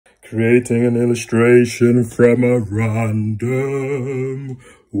Creating an illustration from a random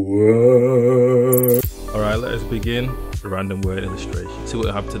word. Alright, let us begin the random word illustration. See what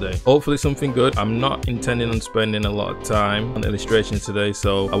I have today. Hopefully something good. I'm not intending on spending a lot of time on illustrations today,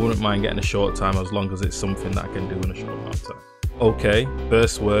 so I wouldn't mind getting a short time as long as it's something that I can do in a short amount of time. Okay,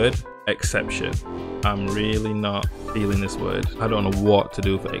 first word, exception. I'm really not feeling this word. I don't know what to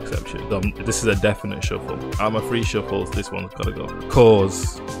do for exception. This is a definite shuffle. Out of my 3 shuffles, this one's gotta go.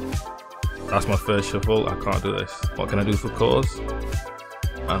 Cause. That's my first shuffle. I can't do this. What can I do for cause?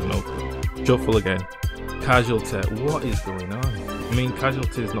 I have no clue. Shuffle again. Casualty. What is going on? I mean,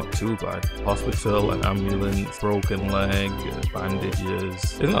 casualty is not too bad. Hospital, an ambulance, broken leg,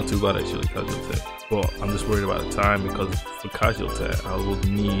 bandages. It's not too bad actually, casualty. But I'm just worried about the time because for casualty, I would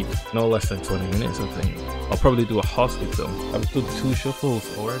need no less than 20 minutes, I think. I'll probably do a hospital. I've done 2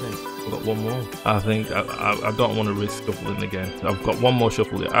 shuffles already. I've got 1 more. I think I don't want to risk shuffling again. I've got 1 more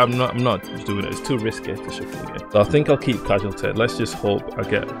shuffle here. I'm not doing it. It's too risky to shuffle again. So I think I'll keep casualty. Let's just hope I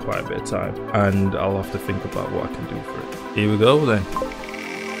get quite a bit of time, and I'll have to think about what I can do for it. Here we go then.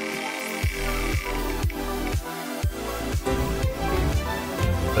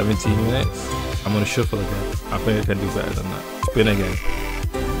 "17 minutes. I'm gonna shuffle again. I think I can do better than that. Spin again.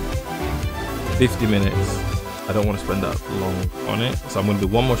 50 minutes. I don't want to spend that long on it, so I'm gonna do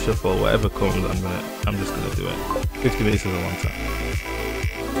 1 more shuffle. Whatever comes, I'm just gonna do it. 50 minutes is a long time.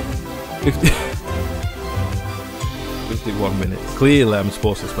 51 minutes. Clearly, I'm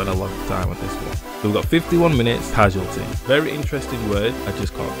supposed to spend a long time on this one. So we've got 51 minutes. Casualty. Very interesting word. I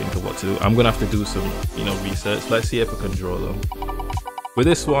just can't think of what to do. I'm gonna have to do some, research. Let's see if I can draw them. With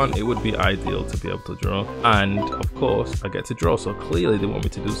this one, it would be ideal to be able to draw, and of course I get to draw, so clearly they want me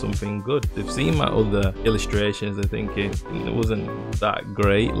to do something good. They've seen my other illustrations, they're thinking it wasn't that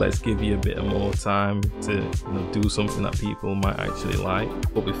great, let's give you a bit more time to do something that people might actually like.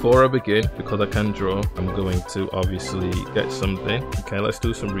 But before I begin, because I can draw, I'm going to obviously get something. Okay, let's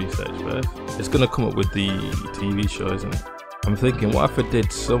do some research first. It's going to come up with the TV show, isn't it? I'm thinking, what if I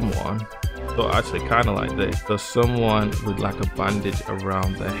did someone, so actually kind of like this, so someone with like a bandage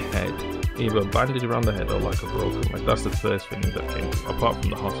around their head, either a bandage around the head or like a broken leg. That's the first thing that came to, apart from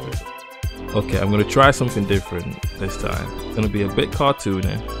the hospital. Okay, I'm going to try something different this time. It's going to be a bit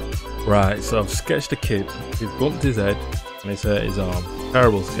cartoony. Right, so I've sketched a kid. He's bumped his head and he's hurt his arm.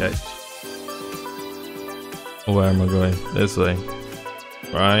 Terrible sketch. Where am I going? This way.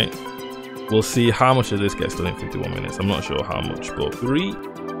 Right. We'll see how much of this gets done in 51 minutes. I'm not sure how much, but 3,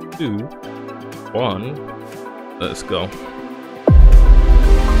 2, 1, let's go.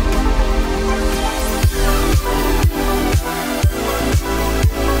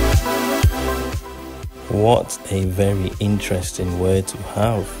 What a very interesting word to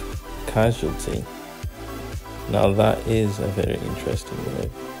have. Casualty. Now that is a very interesting word.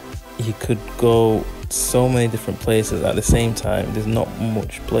 You could go so many different places at the same time. There's not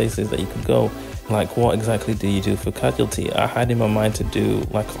much places that you could go. Like, what exactly do you do for casualty? I had in my mind to do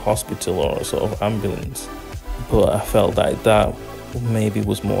like a hospital or a sort of ambulance, but I felt like that maybe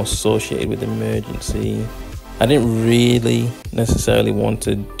was more associated with emergency. I didn't really necessarily want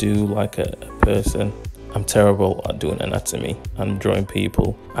to do like a person. I'm terrible at doing anatomy and drawing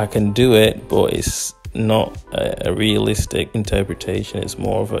people. I can do it, but it's not a realistic interpretation. It's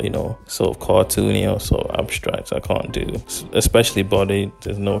more of a sort of cartoony or sort of abstract. I can't do, especially body.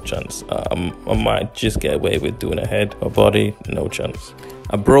 There's no chance. I might just get away with doing a head or body. No chance.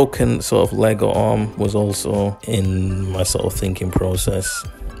 A broken sort of leg or arm was also in my sort of thinking process,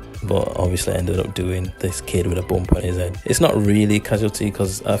 but obviously I ended up doing this kid with a bump on his head. It's not really casualty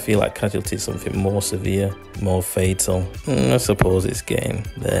because I feel like casualty is something more severe, more fatal. I suppose it's getting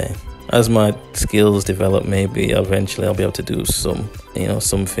there. As my skills develop, maybe eventually I'll be able to do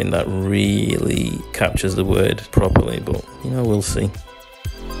something that really captures the word properly, but we'll see.